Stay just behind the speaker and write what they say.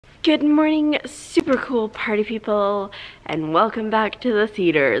Good morning, super cool party people, and welcome back to the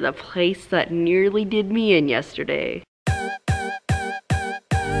theater, the place that nearly did me in yesterday.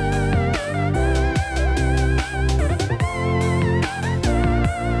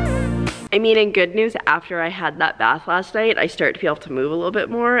 I mean, in good news, after I had that bath last night, I started to be able to move a little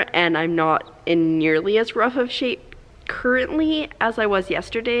bit more, and I'm not in nearly as rough of shape currently as I was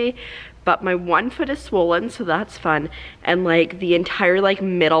yesterday. But my one foot is swollen, so that's fun. And like the entire like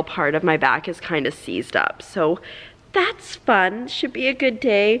middle part of my back is kind of seized up. So that's fun. Should be a good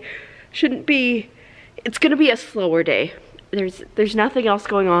day. Shouldn't be, it's gonna be a slower day. There's nothing else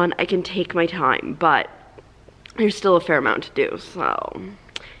going on. I can take my time, but there's still a fair amount to do, so.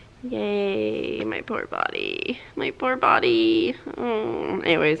 Yay, my poor body. My poor body. Oh.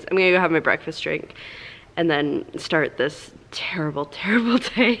 Anyways, I'm gonna go have my breakfast drink and then start this terrible, terrible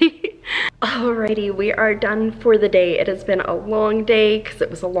day. Alrighty, we are done for the day. It has been a long day because it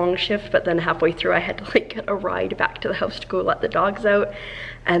was a long shift, but then halfway through I had to like get a ride back to the house to go let the dogs out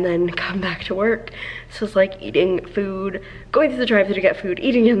and then come back to work. So it's like eating food, going through the drive-thru to get food,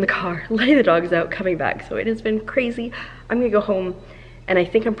 eating in the car, letting the dogs out, coming back. So it has been crazy. I'm gonna go home and I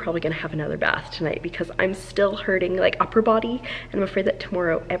think I'm probably gonna have another bath tonight because I'm still hurting like upper body and I'm afraid that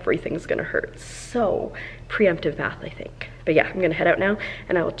tomorrow everything's gonna hurt. So preemptive bath, I think. But yeah, I'm gonna head out now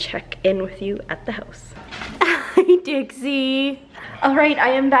and I will check in with you at the house. Hi, Dixie. All right, I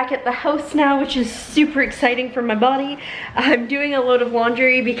am back at the house now, which is super exciting for my body. I'm doing a load of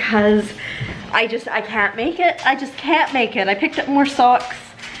laundry because I can't make it. I just can't make it. I picked up more socks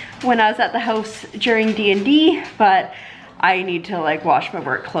when I was at the house during D&D, but I need to like wash my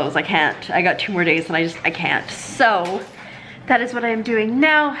work clothes. I can't. I got 2 more days and I can't. So that is what I am doing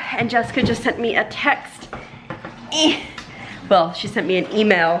now. And Jessica just sent me a text. Well, she sent me an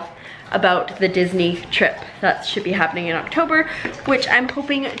email about the Disney trip that should be happening in October, which I'm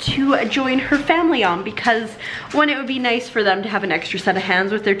hoping to join her family on because 1, it would be nice for them to have an extra set of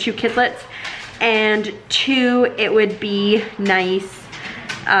hands with their 2 kidlets, and 2, it would be nice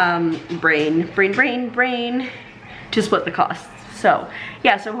brain to split the costs. So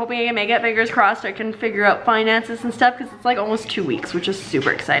yeah, so I'm hoping I can make it. Fingers crossed I can figure out finances and stuff because it's like almost 2 weeks, which is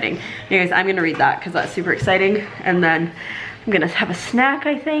super exciting. Anyways, I'm gonna read that because that's super exciting, and then I'm gonna have a snack,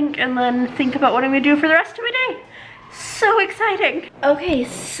 I think, and then think about what I'm gonna do for the rest of my day. So exciting. Okay,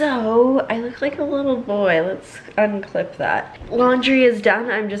 so I look like a little boy. Let's unclip that. Laundry is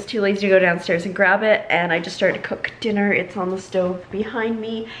done. I'm just too lazy to go downstairs and grab it, and I just started to cook dinner. It's on the stove behind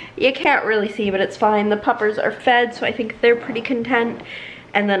me. You can't really see, but it's fine. The puppers are fed, so I think they're pretty content.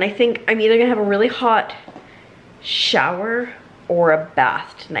 And then I think I'm either gonna have a really hot shower or a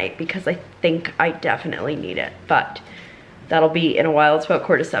bath tonight because I think I definitely need it, but that'll be in a while. It's about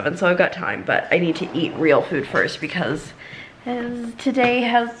 6:45, so I've got time, but I need to eat real food first because today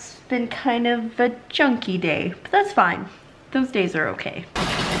has been kind of a junky day, but that's fine. Those days are okay.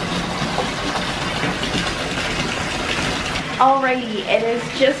 Alrighty, it is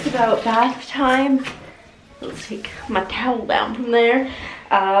just about bath time. Let's take my towel down from there.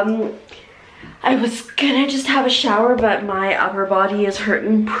 I was gonna just have a shower, but my upper body is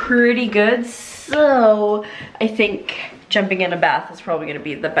hurting pretty good, so I think jumping in a bath is probably gonna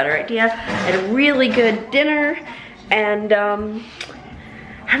be the better idea. I had a really good dinner and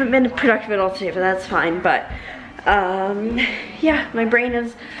haven't been productive at all today, but that's fine. But yeah, my brain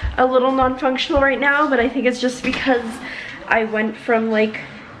is a little non-functional right now, but I think it's just because I went from like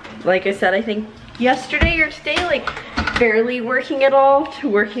I said, I think yesterday or today, like barely working at all to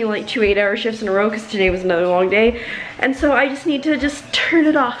working like 2 8-hour shifts in a row because today was another long day. And so I just need to just turn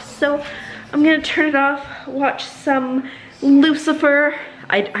it off. So I'm gonna turn it off, watch some Lucifer.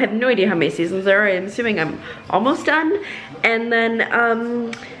 I have no idea how many seasons there are. I'm assuming I'm almost done. And then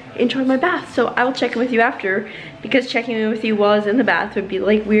enjoy my bath. So I'll check in with you after because checking in with you while I was in the bath would be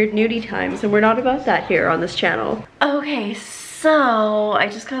like weird nudie times, and we're not about that here on this channel. Okay, so I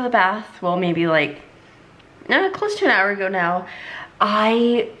just got out of the bath. Well, maybe like close to an hour ago now.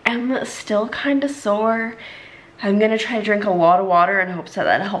 I am still kind of sore. I'm gonna try to drink a lot of water in hopes that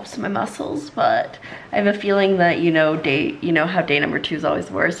that helps my muscles, but I have a feeling that, you know how day number 2 is always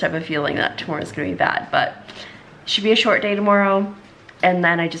the worst. I have a feeling that tomorrow's gonna be bad, but it should be a short day tomorrow, and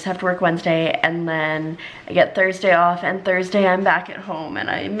then I just have to work Wednesday, and then I get Thursday off, and Thursday I'm back at home, and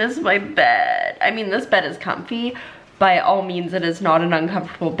I miss my bed. I mean, this bed is comfy. By all means, it is not an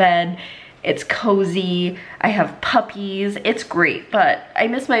uncomfortable bed. It's cozy. I have puppies. It's great, but I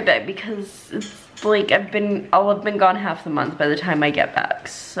miss my bed because it's like I'll have been gone half the month by the time I get back.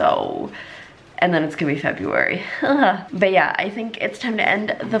 So and then it's gonna be February. But yeah, I think it's time to end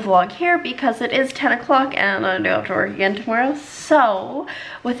the vlog here because it is 10 o'clock and I do have to work again tomorrow. So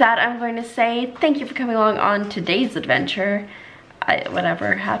with that, I'm going to say thank you for coming along on today's adventure,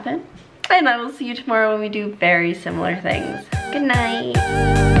 whatever happened, and I will see you tomorrow when we do very similar things. Good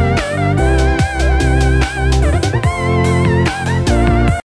night.